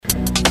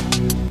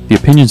The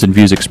opinions and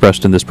views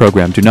expressed in this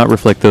program do not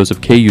reflect those of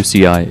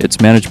KUCI,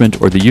 its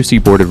management, or the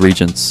UC Board of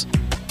Regents.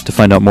 To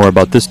find out more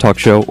about this talk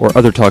show or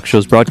other talk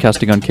shows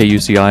broadcasting on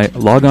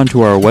KUCI, log on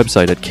to our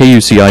website at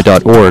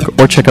kuci.org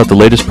or check out the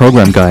latest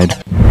program guide.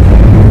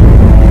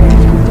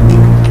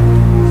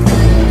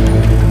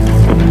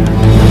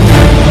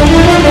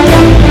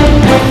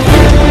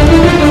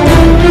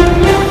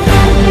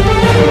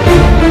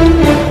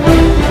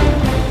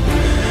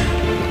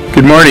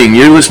 Good morning.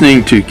 You're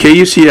listening to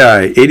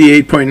KUCI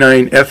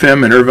 88.9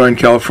 FM in Irvine,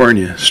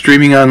 California,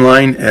 streaming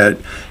online at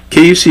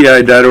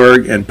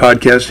kuci.org and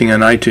podcasting on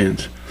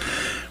iTunes.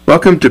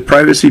 Welcome to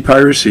Privacy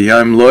Piracy.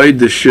 I'm Lloyd,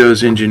 this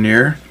show's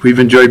engineer. We've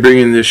enjoyed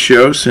bringing this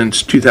show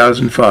since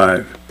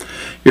 2005.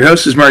 Your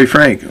host is Mari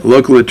Frank, a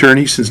local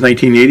attorney since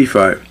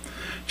 1985.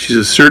 She's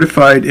a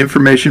certified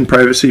information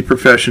privacy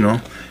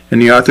professional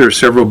and the author of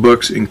several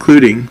books,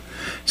 including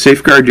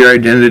Safeguard Your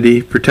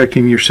Identity,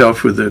 Protecting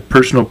Yourself with a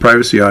Personal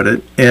Privacy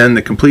Audit, and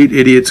The Complete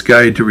Idiot's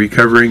Guide to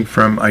Recovering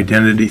from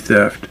Identity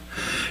Theft.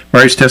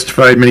 Mari's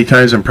testified many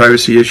times on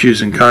privacy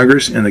issues in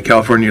Congress and the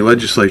California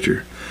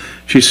legislature.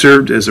 She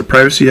served as a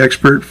privacy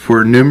expert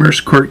for numerous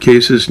court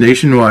cases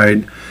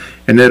nationwide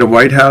and at a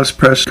White House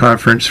press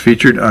conference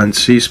featured on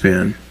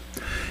C-SPAN.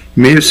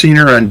 You may have seen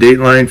her on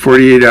Dateline,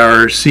 48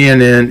 Hours,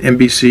 CNN,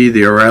 NBC,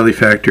 The O'Reilly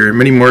Factor, and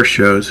many more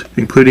shows,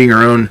 including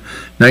her own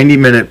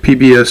 90-minute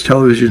PBS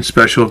television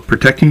special,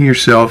 Protecting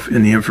Yourself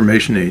in the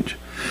Information Age.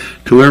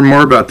 To learn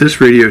more about this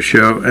radio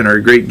show and our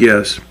great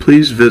guests,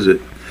 please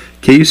visit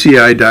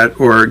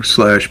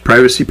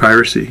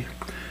kuci.org/privacypiracy.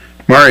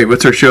 Mari,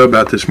 what's our show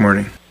about this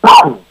morning?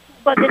 Well,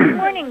 this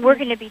morning we're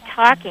going to be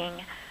talking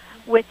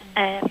with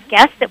a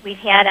guest that we've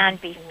had on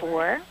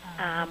before.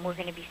 We're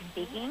going to be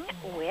speaking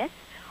with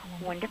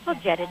wonderful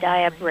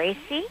Jedediah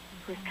Bracey,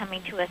 who's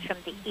coming to us from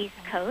the East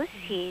Coast.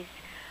 He's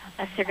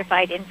a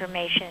certified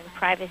information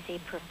privacy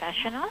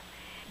professional,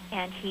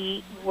 and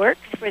he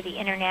works for the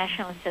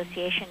International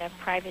Association of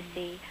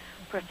Privacy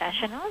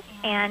Professionals,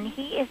 and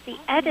he is the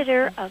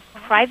editor of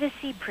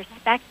Privacy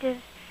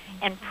Perspectives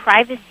and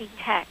Privacy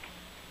Tech.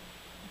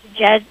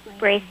 Jed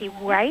Bracey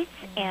writes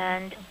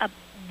and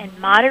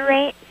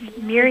moderates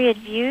myriad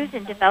views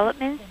and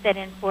developments that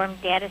inform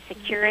data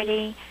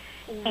security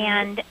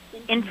and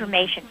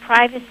information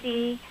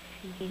privacy.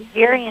 He's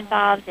very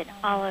involved in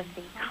all of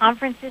the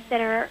conferences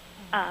that are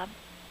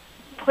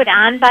put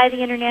on by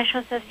the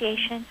International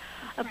Association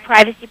of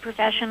Privacy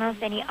Professionals,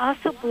 and he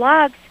also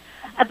blogs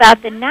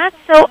about the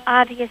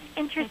not-so-obvious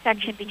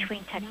intersection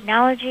between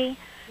technology,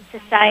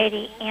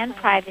 society, and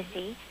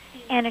privacy,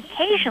 and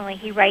occasionally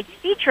he writes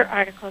feature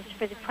articles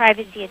for the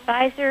Privacy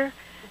Advisor,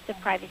 the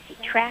Privacy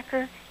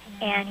Tracker,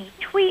 and he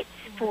tweets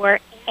for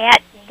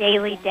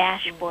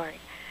 @DailyDashboard.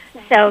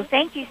 So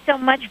thank you so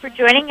much for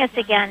joining us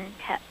again,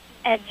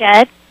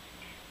 Jed.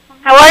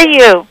 How are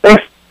you?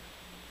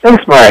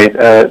 Thanks, Mari.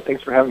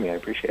 Thanks for having me. I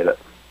appreciate it.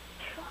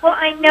 Well,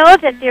 I know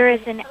that there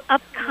is an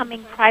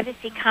upcoming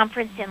privacy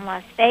conference in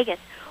Las Vegas.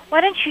 Why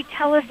don't you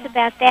tell us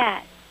about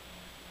that?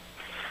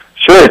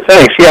 Sure,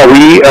 thanks.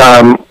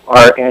 Yeah,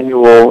 our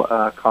annual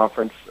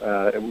conference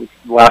the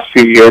last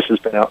few years has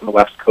been out on the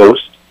West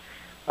Coast.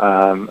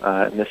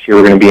 And this year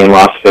we're going to be in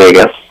Las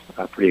Vegas.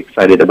 Pretty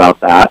excited about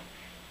that.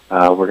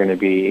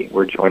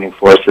 We're joining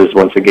forces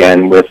once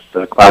again with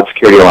the Cloud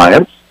Security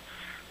Alliance.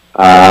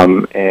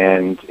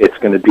 And it's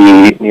going to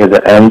be near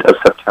the end of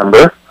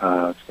September.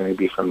 It's going to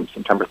be from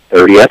September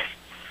 30th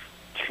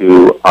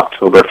to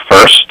October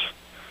 1st.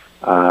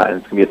 And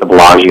it's going to be at the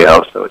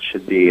Bellagio, so it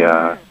should be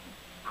a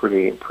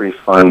pretty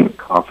fun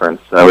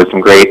conference with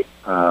some great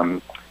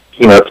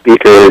keynote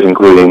speakers,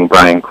 including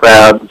Brian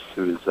Krebs,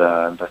 who's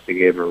an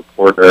investigative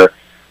reporter,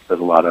 does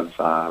a lot of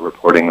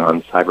reporting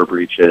on cyber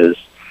breaches.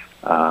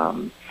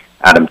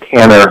 Adam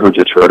Tanner, who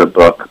just wrote a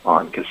book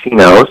on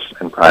casinos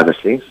and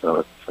privacy, so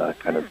it's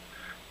kind of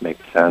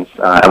makes sense.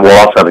 And we'll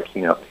also have a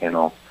keynote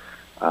panel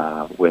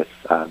with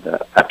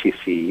the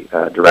FTC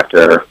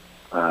Director,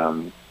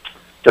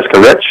 Jessica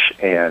Rich,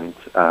 and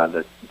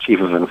the Chief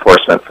of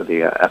Enforcement for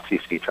the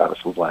FCC,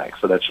 Travis LeBlanc.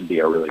 So that should be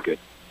a really good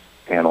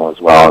panel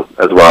as well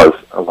as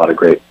a lot of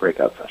great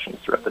breakout sessions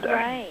throughout the day.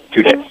 Right.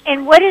 2 days.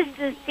 And what is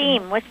the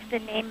theme? What's the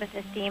name of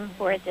the theme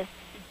for this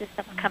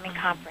upcoming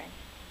conference?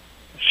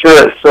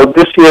 Sure. So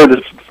this year, this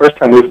is the first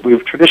time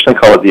we've traditionally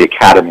called it the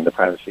Academy, the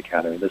Privacy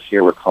Academy. This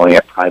year we're calling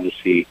it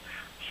Privacy,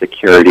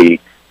 Security,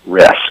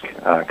 Risk,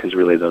 because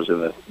really those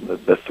are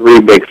the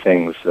three big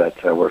things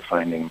that we're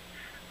finding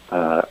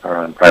are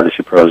on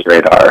Privacy Pro's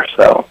radar.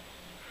 So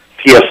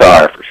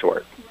PSR for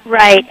short.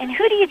 Right. And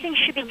who do you think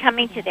should be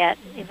coming to that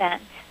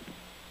event?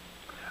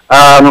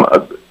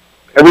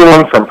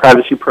 Everyone from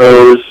Privacy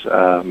Pros,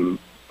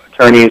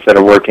 attorneys that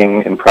are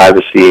working in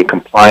privacy,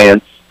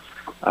 compliance,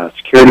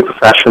 security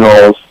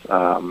professionals,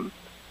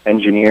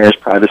 engineers,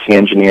 privacy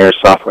engineers,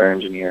 software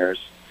engineers,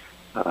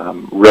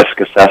 risk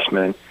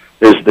assessment.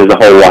 There's a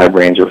whole wide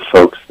range of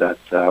folks that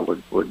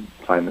would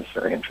find this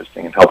very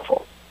interesting and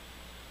helpful.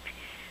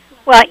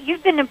 Well,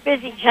 you've been a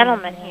busy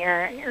gentleman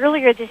here.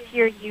 Earlier this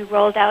year, you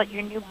rolled out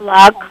your new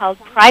blog called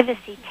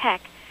Privacy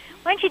Tech.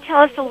 Why don't you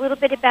tell us a little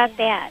bit about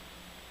that?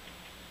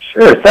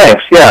 Sure,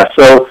 thanks. Yeah,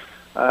 so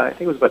I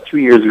think it was about 2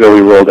 years ago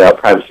we rolled out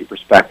Privacy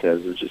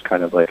Perspectives, which is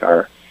kind of like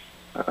our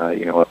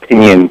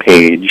opinion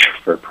page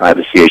for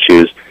privacy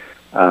issues.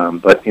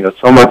 But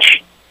so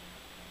much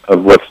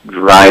of what's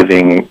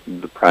driving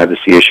the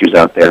privacy issues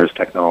out there is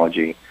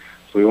technology.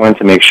 So we wanted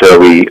to make sure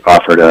we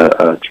offered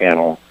a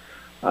channel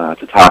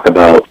to talk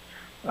about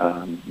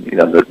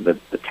the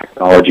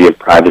technology of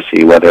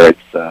privacy, whether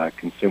it's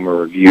consumer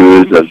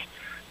reviews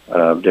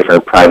of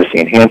different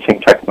privacy-enhancing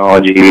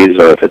technologies,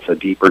 or if it's a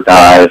deeper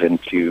dive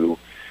into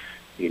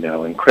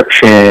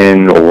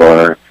encryption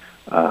or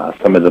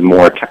some of the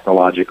more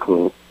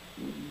technologically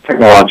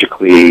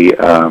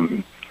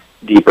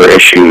deeper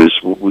issues.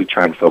 We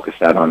try and focus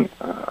that on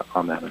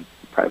that in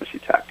privacy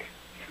tech.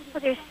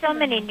 Well, there's so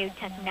many new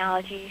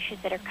technology issues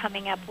that are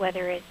coming up,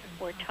 whether it's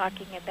we're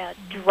talking about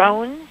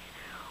drones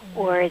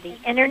or the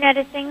Internet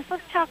of Things.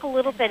 Let's talk a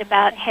little bit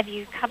about, have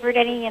you covered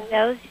any of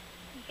those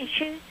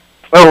issues?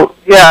 Oh,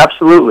 yeah,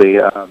 absolutely.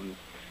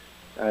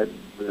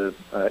 The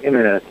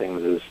Internet of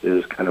Things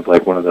is kind of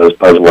like one of those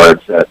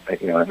buzzwords that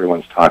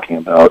everyone's talking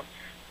about.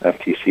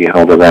 FTC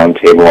held a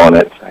roundtable on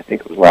it, I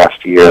think it was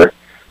last year.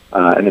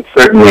 And it's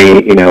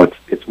certainly,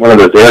 it's one of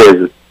those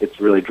areas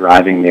it's really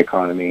driving the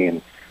economy,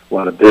 and a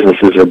lot of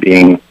businesses are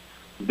being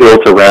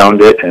built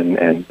around it,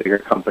 and bigger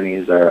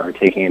companies are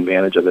taking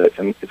advantage of it.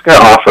 And it's going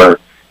to offer,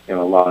 a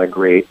lot of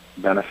great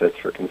benefits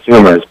for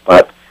consumers,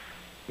 but,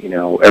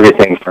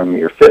 everything from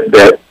your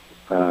Fitbit,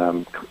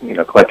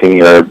 collecting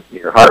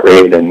your heart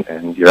rate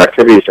and your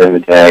activities during the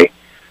day,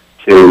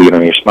 to,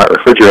 your smart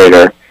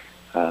refrigerator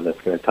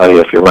that's going to tell you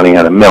if you're running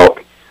out of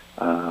milk.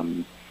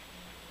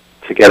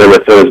 Together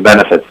with those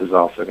benefits is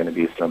also going to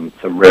be some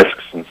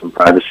risks and some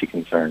privacy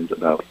concerns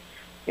about,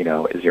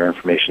 is your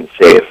information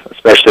safe,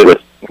 especially with,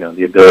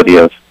 the ability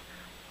of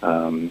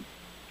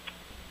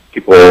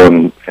people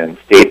and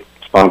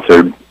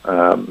state-sponsored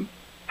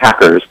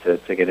hackers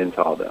to get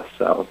into all this.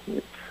 So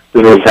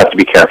businesses have to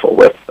be careful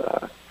with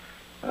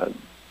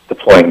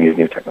deploying these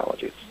new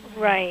technologies.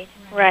 Right.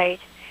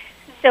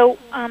 So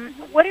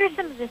what are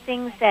some of the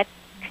things that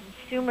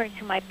consumers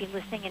who might be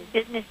listening and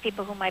business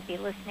people who might be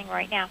listening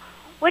right now,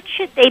 what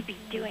should they be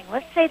doing?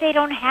 Let's say they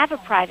don't have a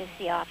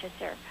privacy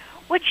officer.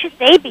 What should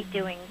they be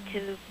doing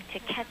to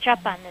catch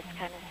up on this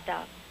kind of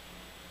stuff?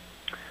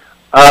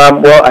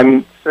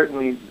 Well,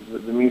 certainly the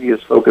media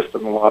is focused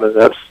on a lot of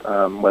this,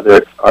 whether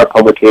it's our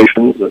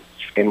publications, a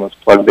shameless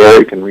plug there,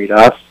 you can read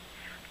us.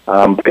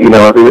 But,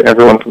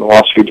 everyone from the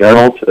Wall Street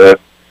Journal to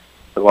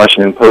the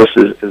Washington Post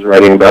is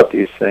writing about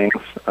these things.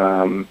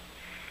 And,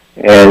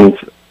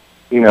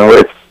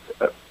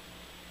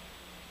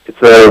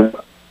 it's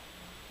a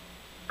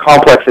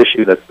complex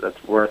issue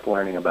that's worth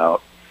learning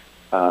about.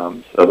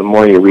 So the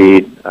more you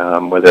read,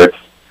 whether it's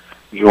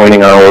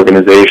joining our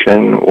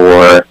organization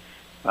or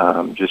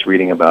just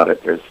reading about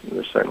it, there's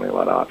certainly a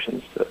lot of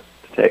options to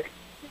take.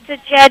 So,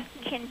 Jed,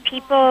 can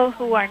people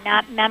who are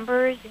not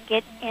members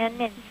get in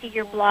and see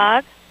your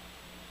blog?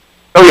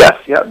 Oh yes,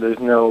 yeah. There's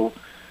no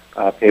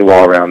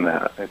paywall around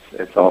that.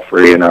 It's all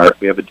free, and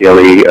we have a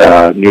daily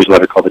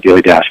newsletter called the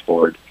Daily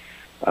Dashboard,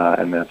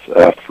 and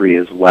that's free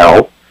as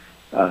well.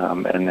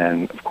 And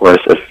then, of course,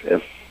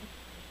 if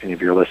any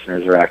of your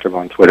listeners are active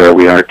on Twitter,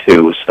 we are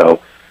too,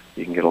 so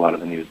you can get a lot of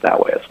the news that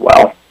way as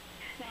well.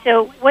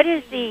 So what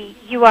is the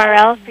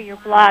URL for your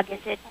blog?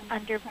 Is it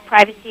under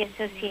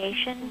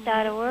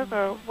privacyassociation.org,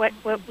 or what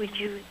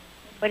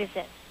is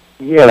it?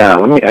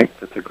 Yeah,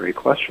 that's a great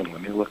question.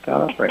 Let me look that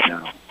up right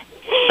now.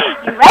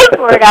 You write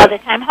for it all the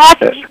time. How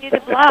often do you do the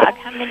blog?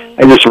 How many?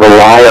 I just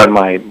rely on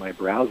my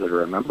browser to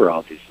remember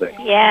all these things.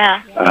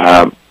 Yeah.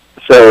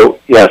 So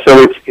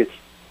it's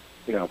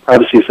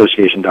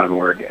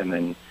privacyassociation.org, and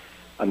then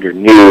under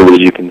news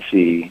you can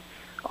see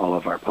all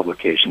of our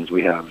publications.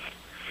 We have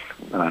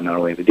not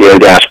only the Daily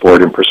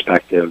Dashboard and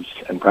Perspectives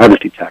and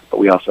Privacy Tech, but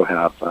we also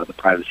have the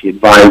Privacy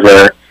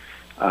Advisor,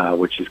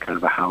 which is kind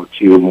of a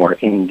how-to, more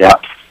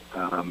in-depth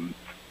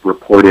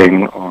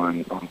reporting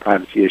on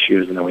privacy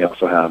issues, and then we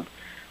also have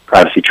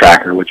Privacy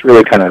Tracker, which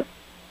really kind of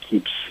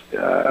keeps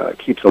a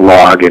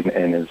log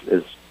and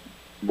is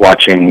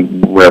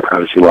watching where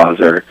privacy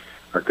laws are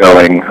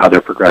going, how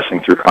they're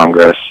progressing through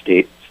Congress,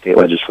 state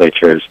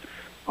legislatures,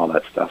 all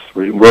that stuff.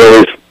 So we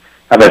always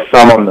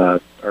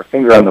have our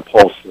finger on the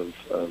pulse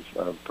of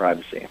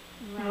privacy.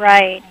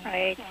 Right.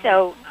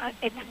 So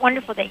it's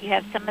wonderful that you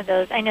have some of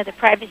those. I know the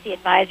Privacy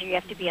Advisor, you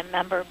have to be a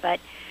member, but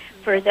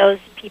for those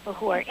people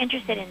who are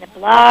interested in the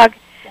blog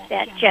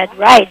that Jed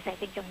writes, I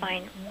think you'll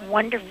find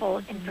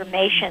wonderful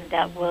information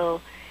that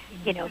will,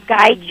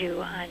 guide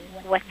you on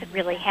what's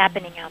really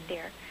happening out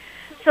there.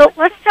 So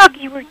let's talk,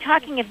 you were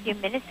talking a few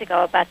minutes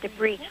ago about the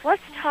breach.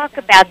 Let's talk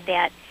about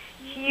that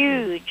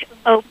huge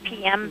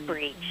OPM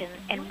breach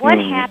and what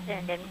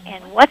happened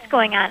and what's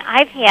going on.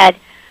 I've had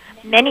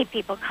many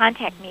people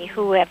contact me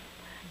who have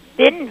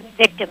been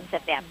victims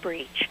of that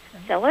breach.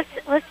 So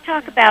let's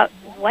talk about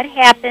what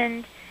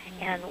happened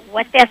and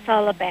what that's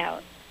all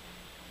about.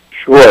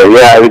 Sure.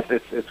 Yeah,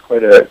 it's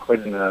quite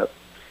a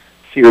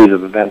series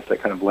of events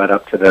that kind of led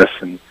up to this,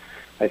 and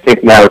I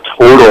think now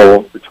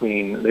total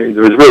between, there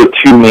was really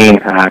two main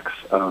hacks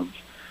of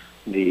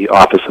the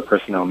Office of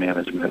Personnel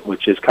Management,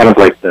 which is kind of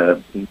like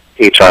the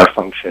HR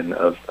function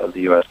of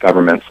the U.S.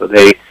 government. So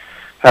they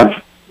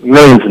have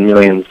millions and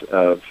millions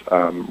of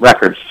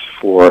records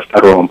for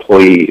federal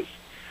employees.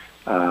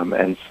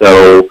 And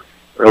so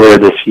earlier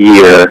this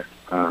year,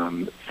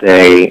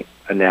 they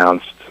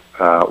announced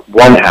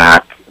one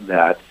hack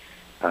that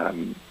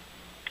cyber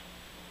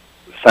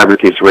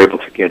thieves were able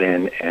to get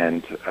in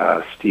and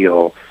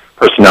steal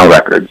personnel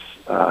records.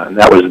 And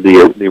that was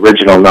the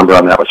original number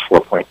on that was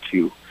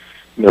 4.2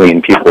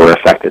 million people were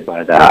affected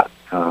by that.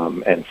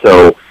 And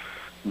so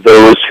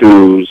those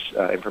whose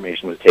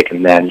information was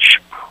taken then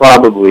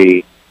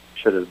probably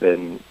should have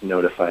been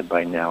notified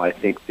by now. I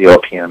think the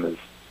OPM has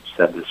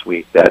said this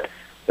week that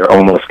they're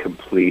almost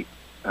complete.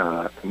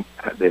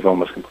 They've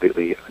almost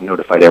completely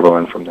notified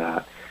everyone from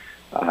that.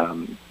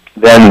 Then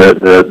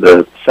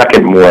the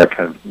second more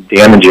kind of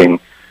damaging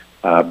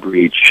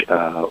breach,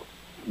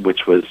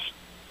 which was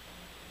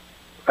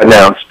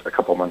announced a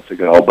couple months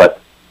ago, but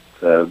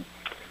the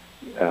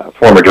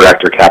former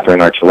director, Catherine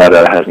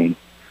Archuleta,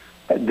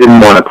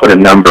 didn't want to put a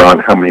number on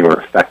how many were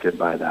affected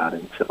by that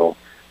until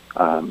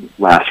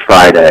last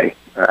Friday.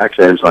 Or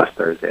actually, it was last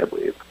Thursday, I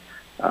believe.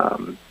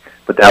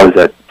 But that was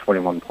at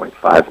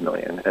 21.5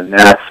 million, and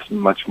that's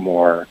much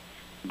more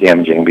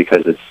damaging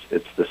because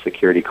it's the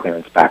security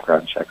clearance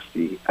background checks,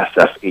 the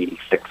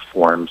SF-86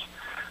 forms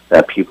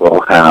that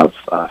people have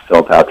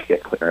filled out to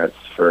get clearance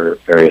for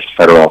various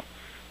federal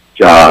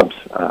jobs.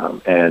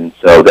 And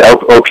so the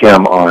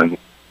OPM on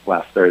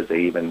last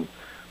Thursday even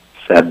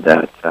said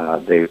that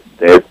they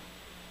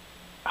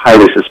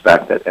highly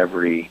suspect that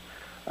every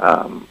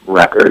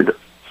record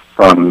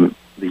from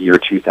the year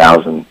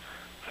 2000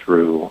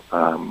 through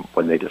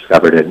when they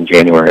discovered it in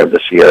January of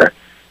this year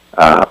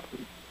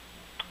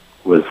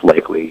was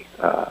likely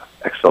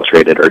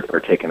exfiltrated or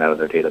taken out of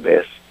their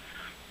database.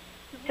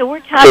 So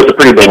we're talking. So it's a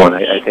pretty big one.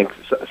 I think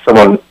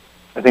someone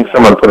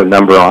put a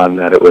number on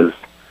that it was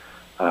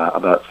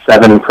about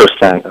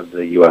 7% of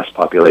the U.S.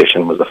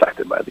 population was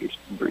affected by these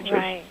breaches.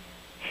 Right.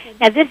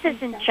 Now, this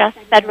isn't just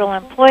federal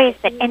employees,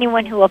 but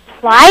anyone who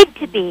applied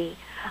to be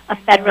a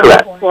federal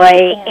Correct.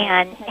 employee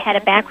and had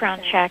a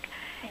background check.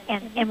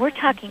 And we're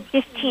talking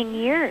 15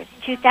 years,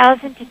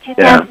 2000 to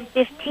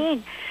 2015.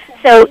 Yeah.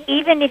 So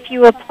even if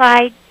you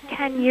applied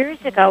 10 years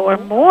ago or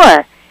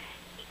more,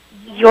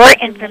 your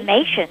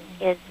information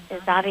is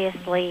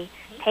obviously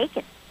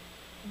taken.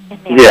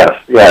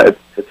 Yes, yeah,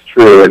 it's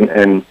true,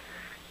 and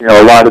you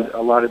know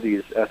a lot of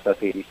these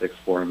SF-86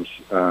 forms,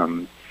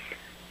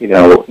 you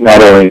know,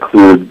 not only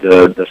include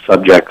the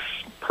subject's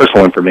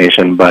personal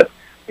information, but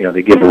you know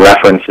they give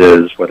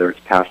references, whether it's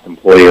past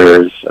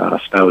employers,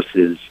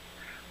 spouses,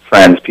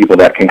 friends, people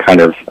that can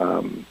kind of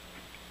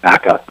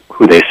back up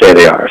who they say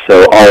they are.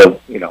 So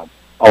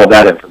all of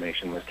that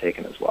information was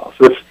taken as well.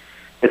 So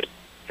it's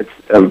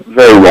a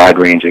very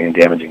wide-ranging and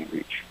damaging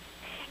breach.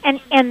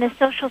 And the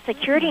Social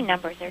Security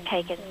numbers are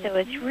taken, so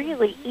it's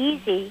really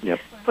easy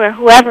for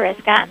whoever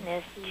has gotten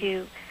this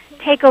to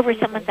take over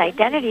someone's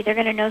identity. They're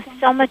going to know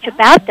so much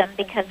about them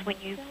because when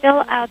you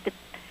fill out the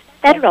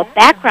federal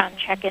background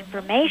check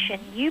information,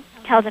 you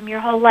tell them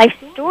your whole life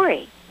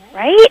story,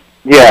 right?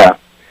 Yeah,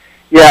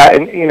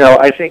 and you know,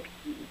 I think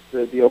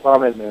the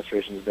Obama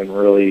administration has been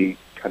really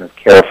kind of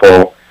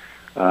careful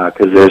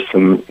because there's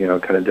some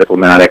kind of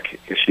diplomatic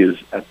issues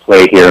at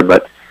play here,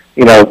 but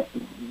you know.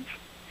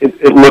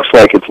 It looks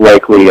like it's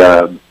likely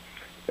at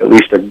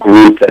least a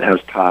group that has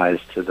ties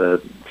to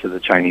the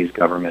Chinese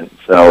government.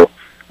 So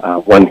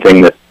one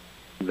thing that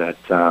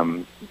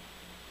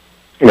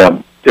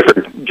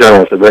different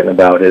journalists have written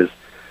about is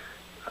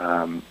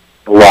a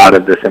lot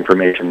of this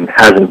information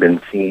hasn't been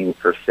seen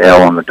for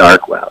sale on the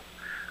dark web,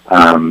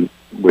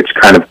 which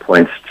kind of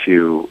points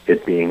to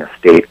it being a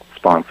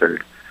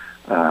state-sponsored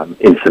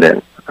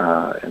incident.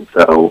 And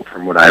so,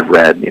 from what I've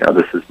read,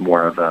 this is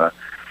more of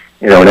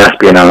an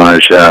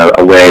espionage,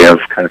 a way of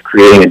kind of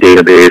creating a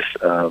database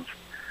of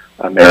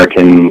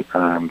American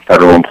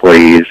federal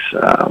employees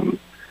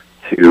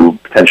to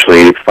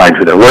potentially find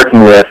who they're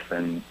working with,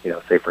 and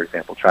say, for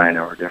example,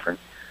 China or different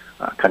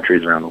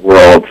countries around the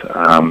world.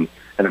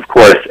 And of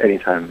course,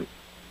 anytime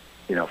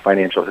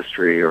financial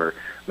history or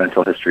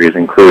mental history is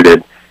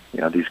included,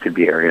 these could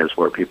be areas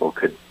where people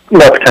could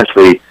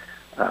potentially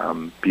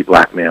be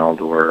blackmailed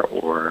or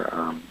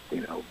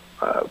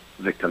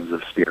victims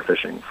of spear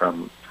phishing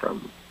from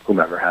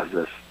whomever has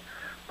this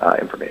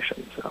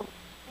information. So.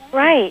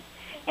 Right.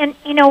 And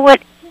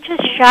what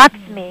just shocks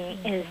me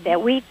is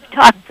that we've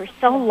talked for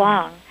so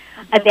long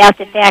about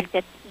the fact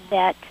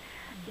that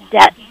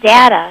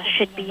data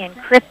should be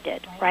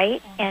encrypted,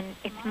 right? And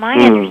it's my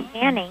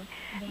understanding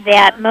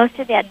that most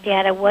of that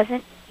data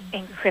wasn't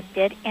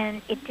encrypted,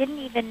 and it didn't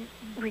even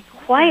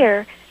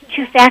require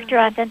two-factor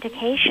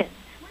authentication.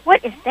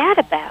 What is that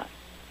about?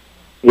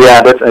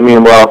 Yeah, it's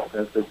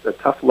a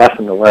tough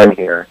lesson to learn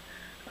here.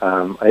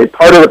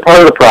 Part of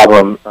the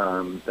problem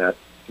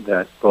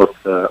that both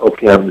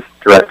OPM's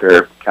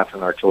director,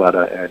 Catherine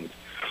Archuleta, and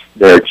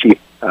their chief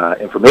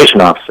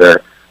information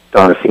officer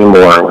Donna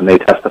Seymour, when they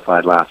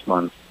testified last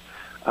month,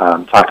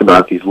 talked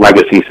about these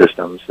legacy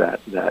systems that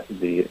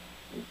the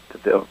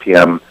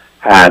OPM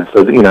had.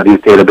 So these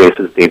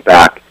databases date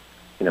back,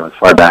 as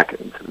far back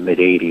into the mid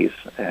 '80s,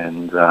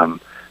 and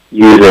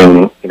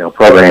using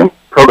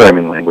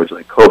programming language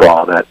like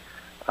COBOL that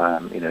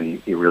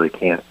you really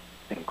can't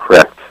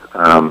encrypt.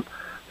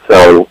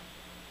 So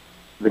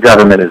the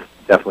government is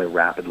definitely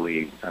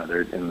rapidly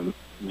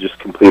just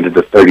completed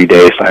the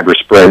 30-day cyber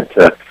sprint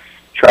to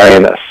try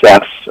and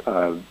assess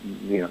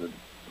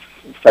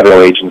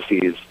federal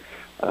agencies'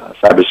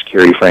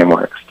 cybersecurity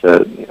frameworks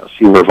to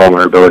see where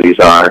vulnerabilities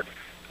are.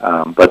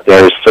 But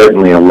there's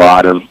certainly a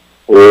lot of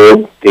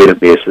old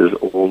databases,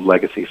 old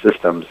legacy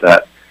systems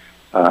that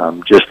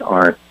just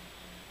aren't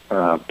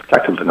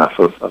protective enough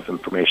of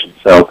information.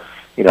 So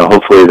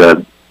hopefully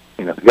the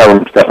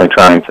government's definitely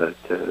trying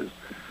to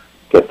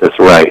get this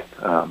right,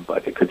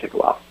 but it could take a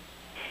while.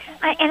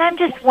 And I'm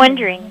just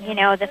wondering,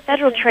 the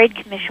Federal Trade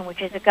Commission,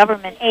 which is a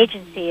government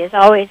agency, is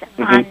always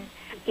on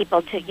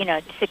people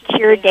to,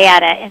 secure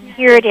data, and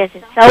here it is.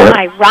 It's so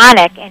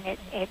ironic, and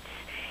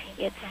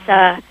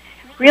it's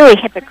really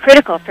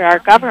hypocritical for our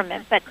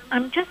government. But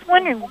I'm just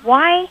wondering,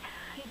 why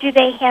do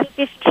they have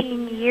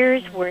 15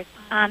 years worth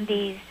on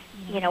these?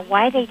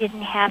 Why they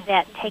didn't have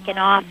that taken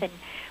off and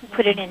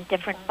put it in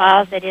different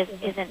files that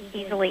isn't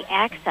easily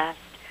accessed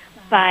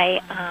by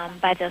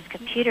those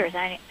computers.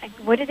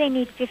 What do they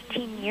need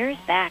 15 years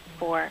back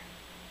for?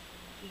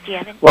 Do you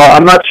have any? Well,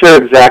 I'm not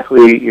sure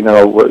exactly,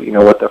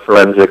 what the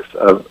forensics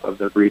of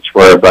the breach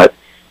were, but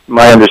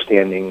my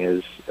understanding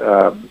is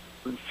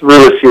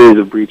through a series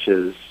of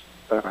breaches,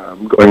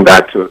 going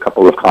back to a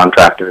couple of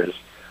contractors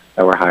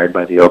that were hired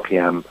by the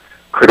OPM,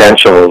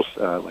 credentials,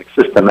 like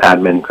system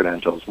admin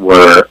credentials,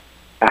 were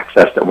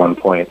accessed at one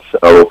point.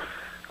 So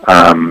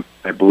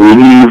I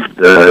believe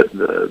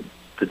the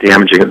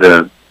damaging of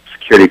the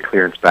security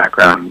clearance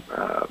background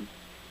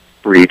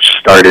breach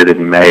started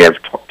in May of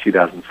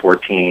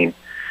 2014,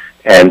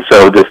 and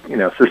so this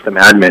system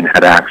admin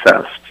had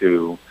access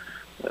to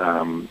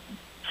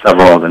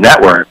several of the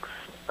networks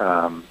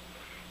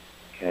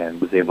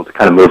and was able to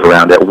kind of move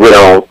around at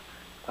will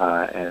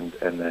and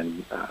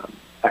then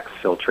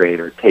exfiltrate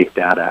or take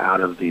data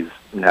out of these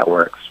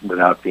networks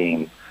without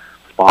being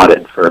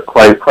spotted for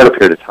quite a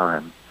period of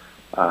time.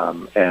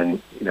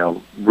 And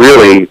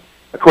really,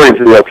 according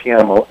to the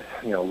OPM,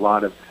 a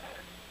lot of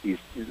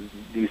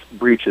these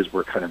breaches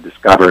were kind of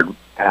discovered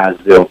as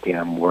the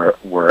OPM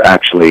were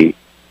actually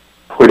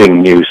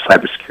putting new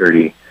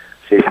cybersecurity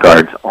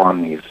safeguards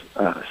on these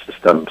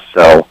systems.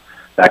 So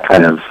that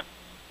kind of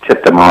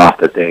tipped them off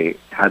that they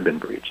had been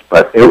breached.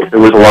 But it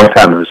was a long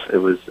time. It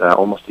was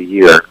almost a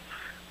year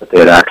that they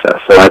had access.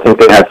 So I think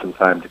they had some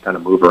time to kind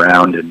of move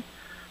around and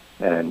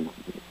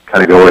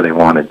kind of go where they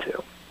wanted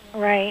to.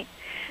 Right.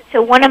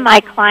 So one of my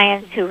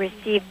clients who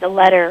received the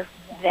letter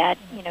that,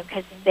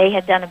 because they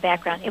had done a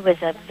background, it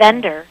was a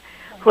vendor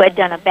who had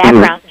done a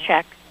background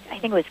check. I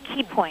think it was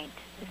Keypoint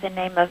is the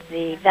name of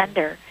the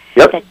vendor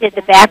that did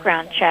the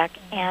background check.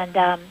 And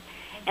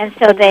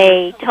so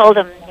they told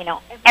him,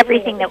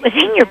 everything that was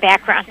in your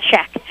background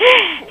check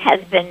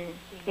has been,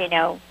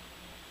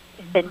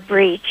 been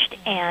breached.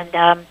 And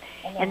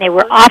they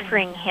were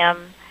offering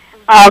him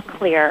All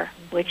Clear,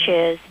 which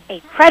is a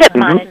credit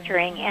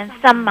monitoring and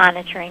some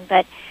monitoring.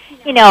 But,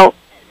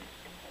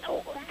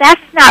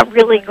 that's not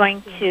really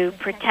going to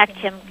protect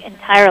him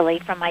entirely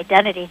from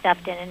identity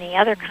theft and any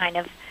other kind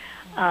of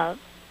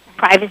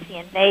privacy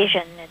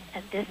invasion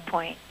at this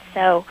point.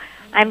 So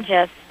I'm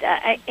just,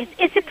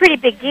 it's a pretty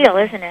big deal,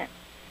 isn't it?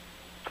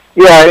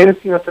 Yeah, and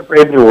it's a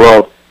brave new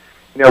world.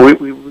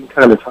 We've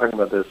kind of been talking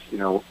about this,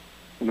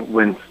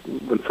 when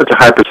such a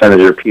high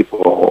percentage of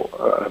people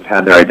have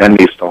had their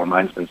identity stolen,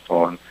 mine's been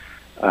stolen,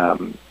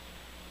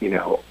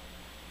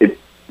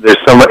 there's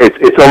so much,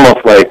 it's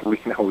almost like we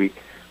can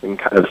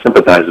kind of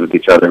sympathize with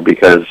each other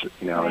because,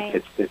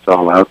 it's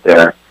all out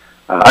there.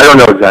 I don't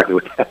know exactly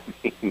what that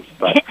means,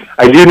 but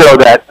I do know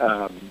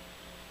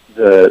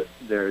that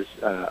there's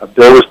a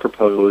bill was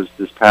proposed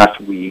this past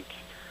week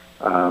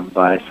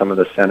by some of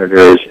the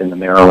senators in the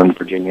Maryland,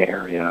 Virginia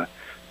area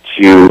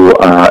to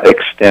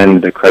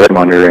extend the credit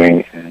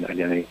monitoring and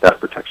identity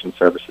theft protection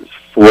services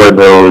for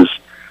those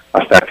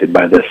affected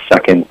by this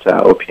second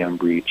OPM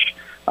breach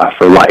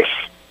for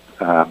life.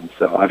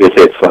 So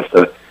obviously it still has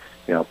to,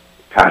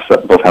 pass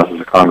both houses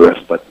of Congress,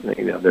 but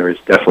there is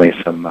definitely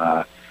some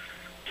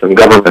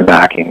government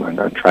backing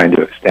on trying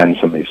to extend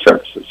some of these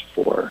services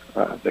for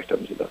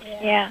victims of this.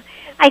 Yeah,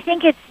 I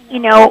think it's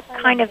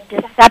kind of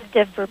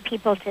deceptive for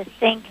people to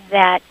think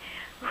that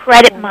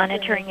credit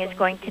monitoring is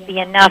going to be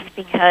enough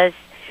because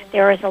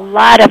there is a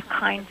lot of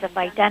kinds of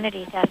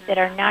identity theft that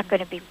are not going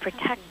to be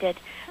protected,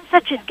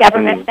 such as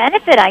government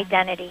benefit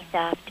identity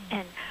theft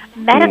and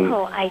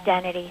medical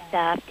identity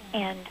theft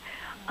and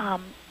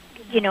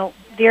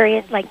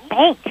various like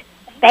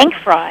bank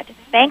fraud,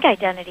 bank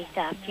identity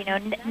theft.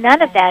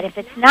 None of that. If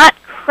it's not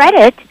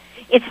credit,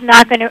 it's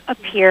not going to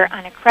appear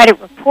on a credit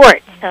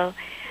report. So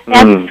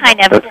that's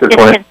kind of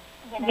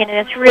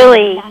that's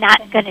really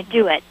not going to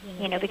do it.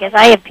 Because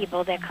I have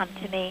people that come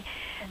to me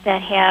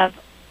that have,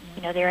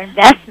 their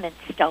investments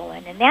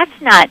stolen, and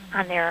that's not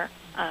on their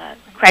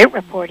credit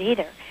report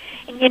either.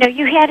 And,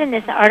 you had in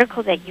this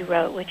article that you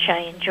wrote, which I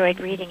enjoyed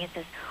reading, it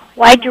says,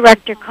 "Why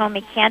Director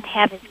Comey Can't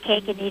Have His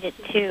Cake and Eat It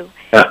Too."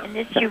 Yeah. And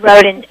this you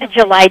wrote in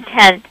July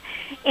 10th.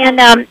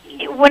 And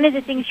one of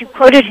the things you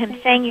quoted him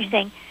saying, you're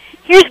saying,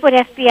 "Here's what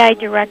FBI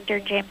Director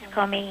James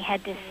Comey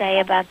had to say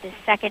about this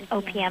second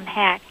OPM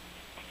hack.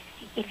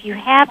 If you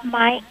have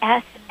my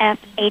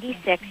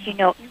SF-86, you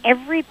know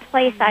every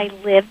place I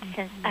lived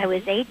since I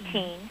was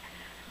 18,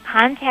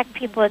 contact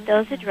people at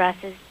those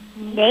addresses,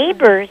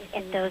 neighbors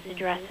at those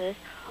addresses,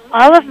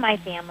 all of my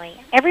family,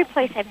 every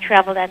place I've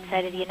traveled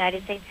outside of the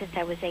United States since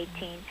I was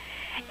 18.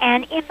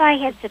 And if I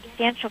had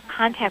substantial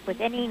contact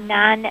with any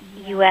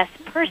non-U.S.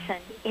 person,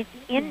 it's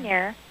in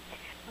there,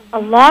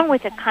 along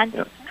with the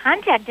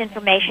contact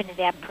information of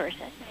that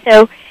person."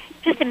 So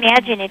just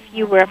imagine if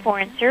you were a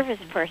Foreign Service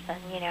person,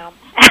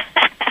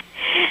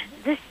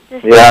 this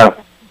Yeah.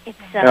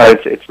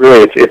 It's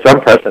it's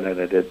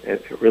unprecedented.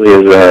 It really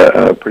is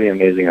a pretty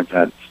amazing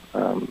event.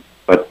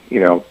 But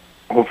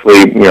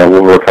hopefully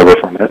we'll recover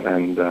from it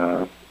and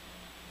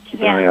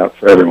keep an eye out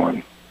for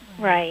everyone.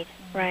 Right.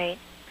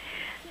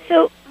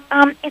 So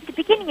at the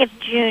beginning of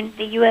June,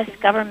 the U.S.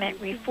 government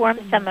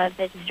reformed some of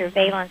its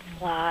surveillance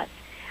laws.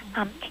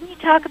 Can you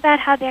talk about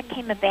how that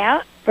came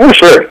about? Oh,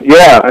 sure.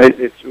 Yeah,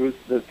 it was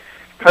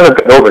kind of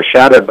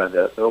overshadowed by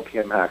the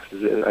OPM hacks.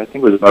 I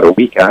think it was about a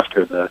week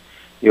after the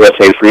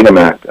USA Freedom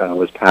Act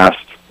was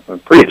passed,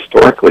 pretty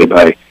historically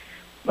by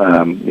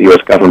the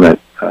U.S. government.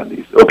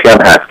 These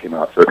OPM hacks came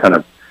out, so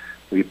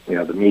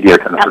the media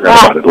kind of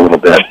forgot about it a little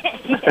bit.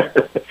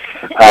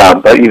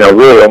 But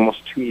really,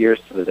 almost 2 years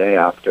to the day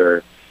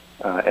after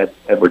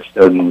Edward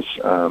Snowden's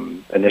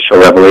initial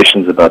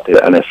revelations about the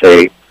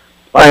NSA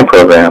spying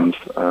programs,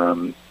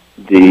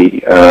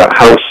 the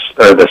House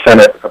or the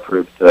Senate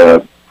approved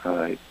the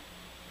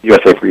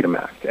USA Freedom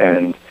Act,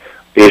 and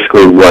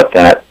basically what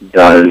that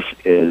does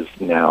is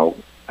now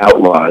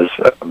outlaws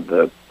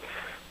the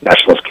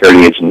National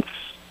Security Agency's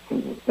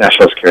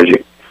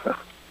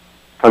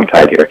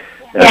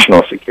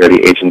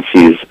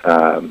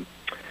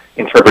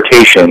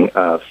interpretation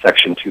of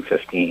Section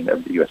 215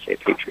 of the USA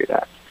Patriot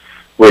Act,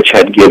 which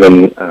had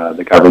given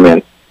the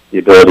government the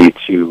ability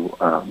to,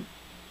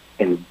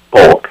 in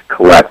bulk,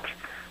 collect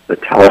the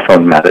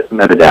telephone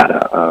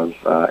metadata of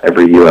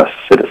every U.S.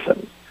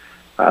 citizen.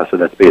 So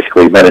that's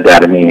basically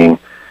metadata, meaning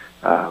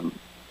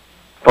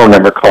phone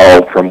number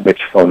called, from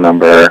which phone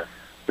number,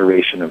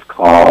 duration of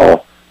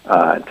call,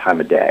 and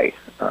time of day,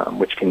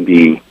 which can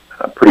be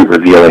pretty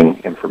revealing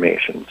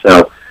information.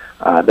 So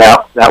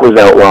that was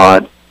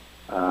outlawed,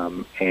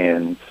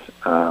 and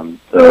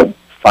the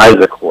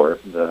FISA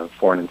court, the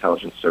Foreign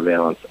Intelligence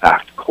Surveillance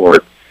Act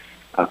court,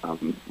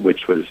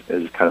 which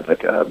is kind of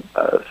like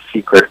a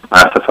secret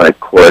classified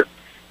court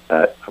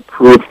that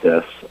approved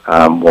this,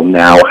 will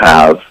now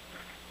have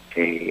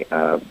a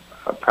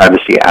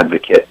privacy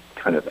advocate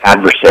kind of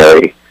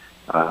adversary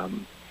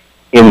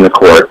in the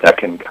court that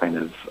can kind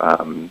of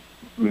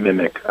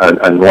mimic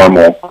a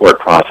normal court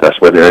process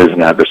where there is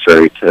an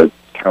adversary to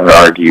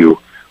counter-argue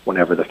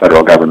whenever the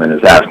federal government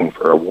is asking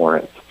for a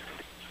warrant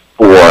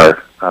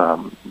for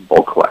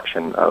bulk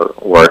collection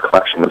or a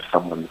collection of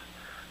someone's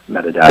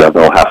metadata.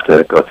 They'll have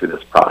to go through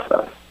this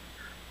process.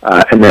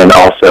 And then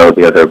also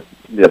the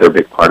other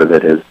big part of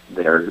it is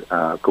they're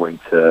going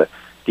to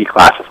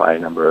declassify a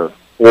number of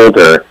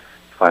older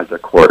FISA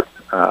court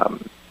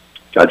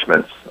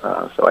judgments.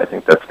 So I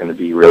think that's going to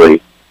be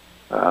really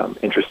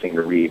interesting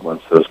to read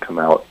once those come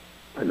out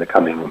in the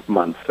coming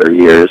months or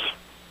years.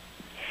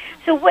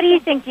 So what do you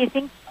think? Do you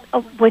think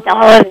with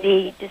all of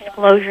the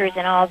disclosures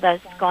and all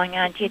that's going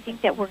on, do you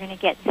think that we're going to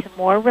get some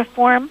more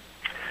reform?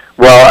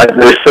 Well,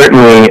 there's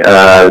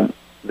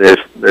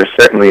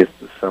certainly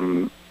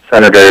some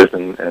senators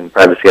and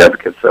privacy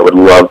advocates that would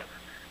love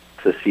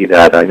to see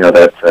that. I know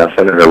that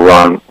Senator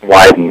Ron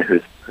Wyden,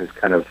 who's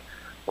kind of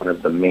one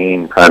of the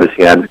main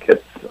privacy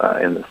advocates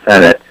in the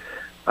Senate,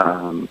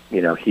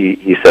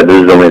 he said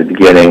this is only the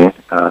beginning.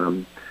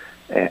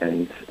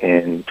 And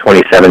in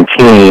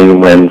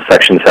 2017, when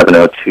Section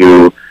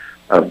 702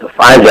 of the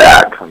FISA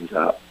Act comes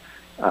up,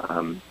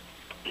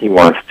 he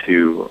wants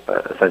to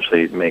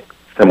essentially make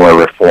similar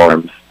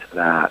reforms to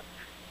that.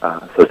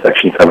 So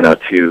Section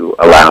 702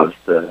 allows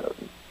the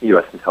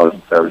U.S.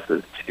 intelligence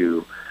services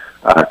to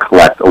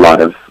collect a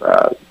lot of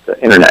the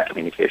internet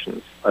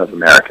communications of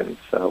Americans.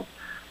 So,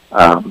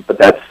 but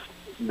that's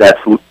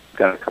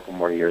got a couple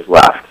more years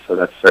left. So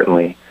that's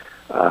certainly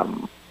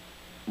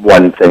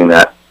one thing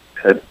that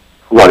a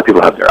lot of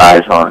people have their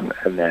eyes on.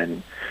 And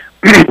then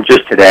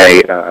just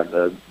today,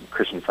 the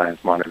Christian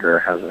Science Monitor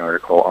has an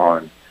article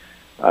on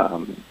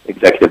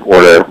Executive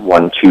Order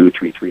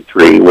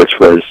 12333, which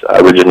was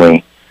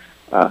originally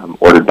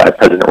ordered by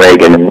President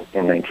Reagan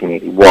in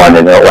 1981,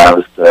 and it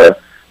allows the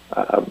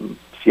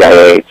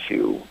CIA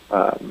to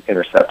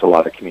intercept a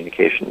lot of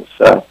communications.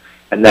 So,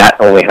 and that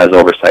only has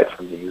oversight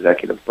from the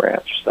executive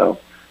branch. So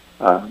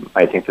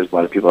I think there's a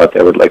lot of people out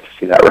there who would like to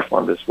see that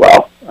reformed as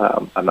well.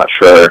 I'm not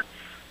sure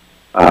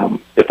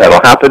if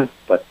that'll happen,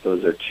 but those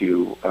those are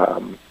two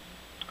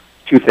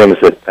things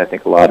that I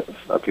think a lot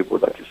of people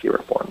would like to see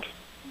reformed.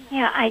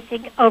 Yeah, I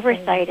think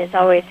oversight is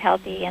always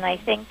healthy, and I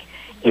think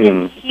it is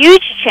a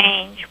huge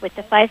change with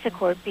the FISA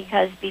court,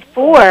 because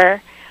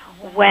before,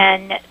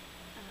 when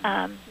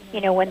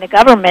when the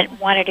government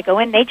wanted to go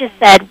in, they just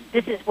said,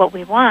 this is what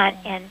we want,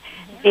 and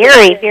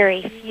very,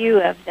 very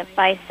few of the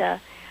FISA,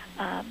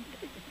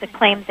 the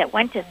claims that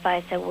went to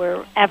FISA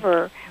were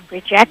ever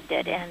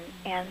rejected, and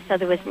so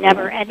there was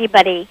never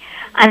anybody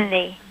on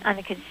the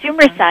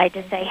consumer side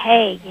to say,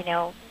 hey,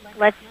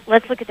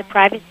 let's look at the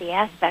privacy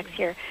aspects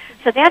here.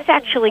 So that's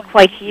actually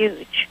quite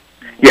huge.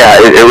 Yeah,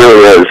 it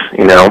really is,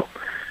 and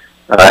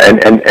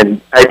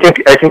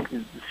I think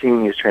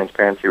seeing these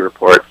transparency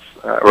reports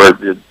or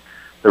the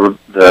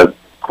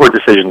court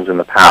decisions in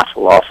the past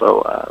will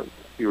also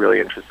be really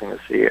interesting to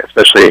see,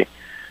 especially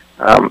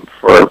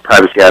for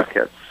privacy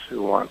advocates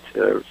who want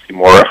to see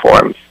more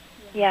reforms.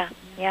 Yeah.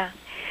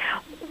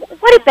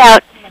 What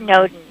about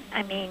Snowden?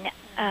 I mean,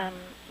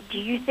 do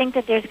you think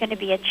that there's going to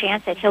be a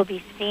chance that he'll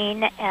be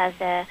seen as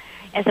a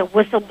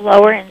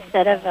whistleblower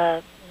instead of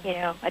a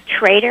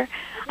traitor?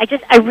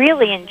 I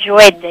really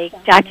enjoyed the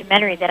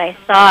documentary that I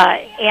saw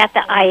at the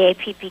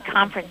IAPP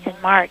conference in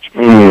March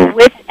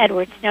with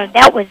Edward Snowden.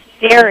 That was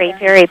very,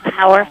 very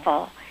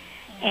powerful.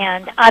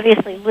 And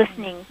obviously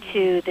listening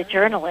to the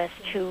journalist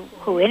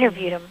who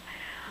interviewed him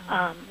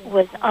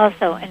was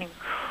also an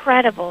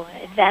incredible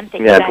event that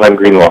you guys Glenn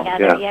Greenwald.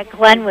 Yeah,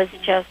 Glenn was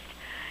just,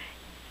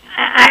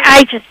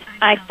 I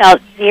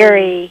felt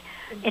very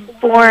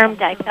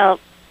informed. I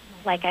felt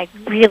like I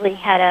really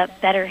had a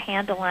better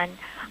handle on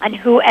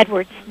who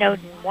Edward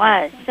Snowden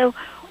was. So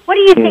what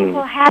do you think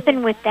will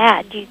happen with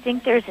that? Do you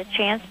think there's a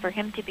chance for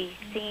him to be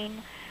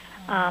seen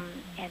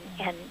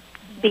and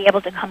be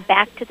able to come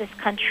back to this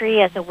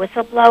country as a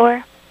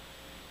whistleblower?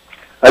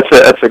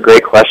 That's a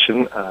great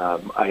question.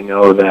 I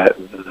know that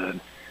the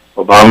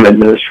Obama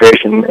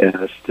administration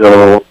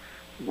still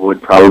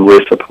would probably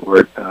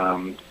support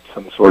some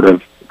sort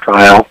of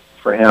trial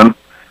for him.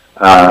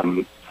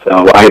 So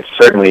I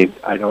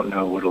don't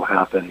know what will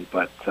happen,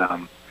 but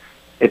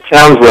it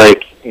sounds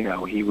like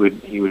he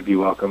would be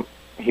welcome.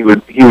 He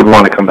would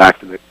want to come back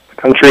to the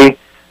country,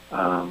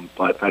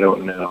 but I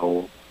don't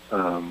know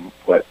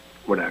what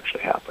would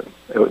actually happen.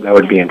 That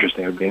would be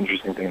interesting. It would be an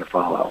interesting thing to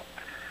follow.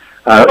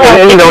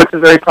 And it's a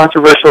very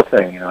controversial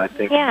thing. I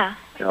think. Yeah.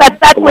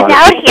 But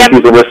without him, he's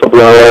a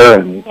whistleblower,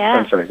 and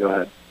I'm sorry. Go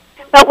ahead.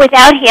 But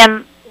without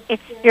him,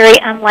 it's very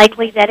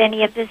unlikely that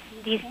any of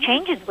these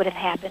changes would have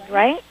happened,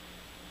 right?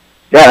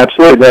 Yeah,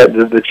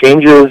 absolutely. The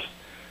changes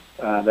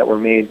that were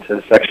made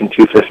to Section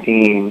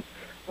 215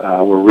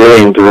 were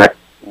really in direct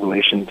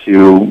relation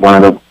to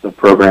one of the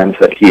programs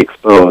that he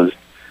exposed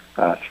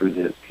through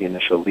the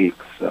initial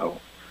leaks. So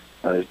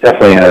there's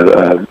definitely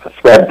a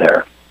thread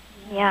there.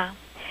 Yeah.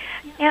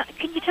 Now,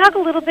 can you talk a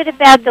little bit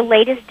about the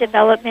latest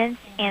developments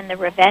in the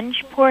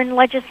revenge porn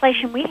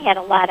legislation? We've had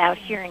a lot out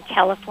here in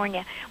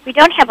California. We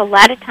don't have a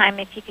lot of time.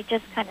 If you could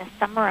just kind of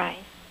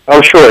summarize.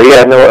 Oh, sure.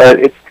 Yeah, no,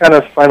 it's kind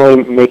of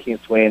finally making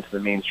its way into the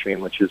mainstream,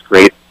 which is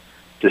great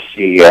to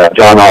see.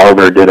 John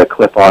Oliver did a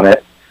clip on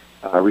it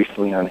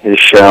recently on his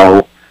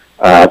show.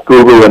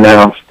 Google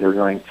announced they're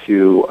going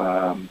to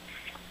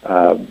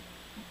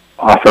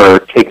offer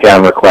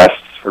takedown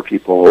requests for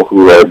people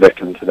who are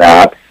victim to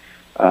that.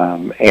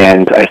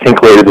 And I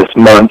think later this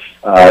month,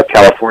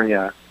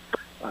 California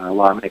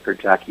lawmaker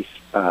Jackie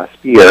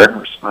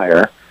Speier is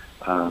going to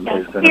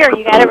Speier,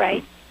 you got it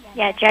right.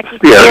 Yeah, Jackie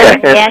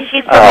Speier. Yeah,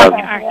 she's the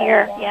one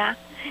here. Yeah.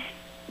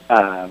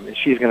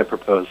 She's going to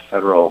propose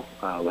federal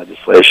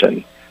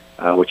legislation,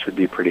 which would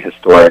be pretty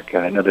historic.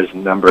 I know there's a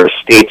number of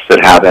states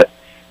that have it,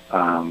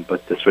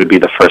 but this would be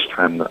the first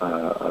time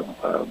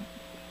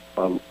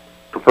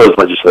proposed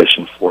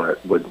legislation for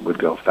it would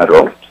go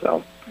federal.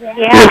 So. Yeah.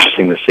 It's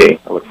interesting to see.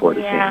 I look forward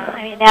to seeing that.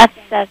 I mean, that's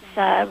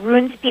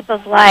ruins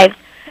people's lives.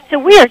 So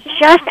we are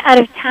just out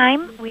of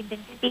time. We've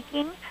been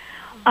speaking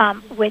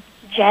with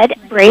Jed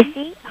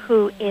Bracey,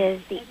 who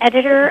is the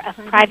editor of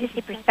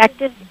Privacy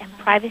Perspectives and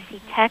Privacy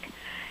Tech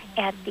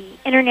at the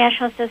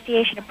International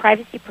Association of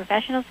Privacy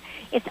Professionals.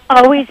 It's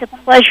always a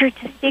pleasure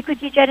to speak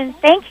with you, Jed, and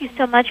thank you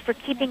so much for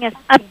keeping us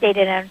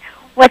updated on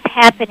what's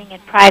happening in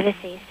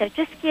privacy. So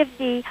just give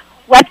the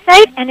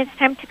website, and it's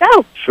time to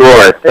go.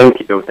 Sure.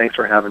 Thank you. Thanks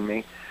for having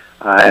me.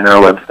 And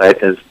our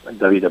website is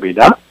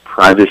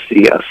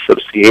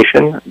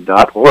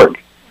www.privacyassociation.org.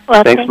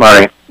 Well, thanks,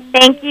 Mari.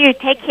 Thank you.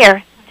 Take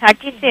care. Talk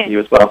to you soon. You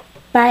as well.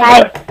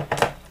 Bye.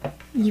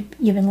 You've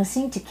been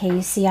listening to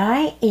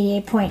KUCI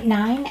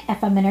 88.9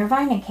 FM in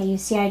Irvine and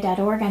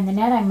KUCI.org on the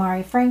net. I'm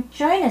Mari Frank.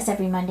 Join us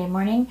every Monday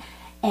morning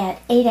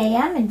at 8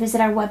 a.m. and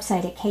visit our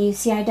website at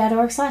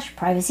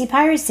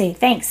KUCI.org/privacypiracy.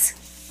 Thanks.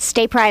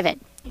 Stay private.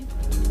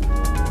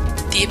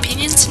 The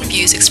opinions and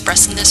views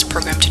expressed in this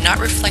program do not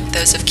reflect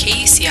those of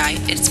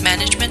KUCI, its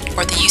management,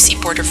 or the UC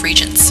Board of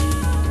Regents.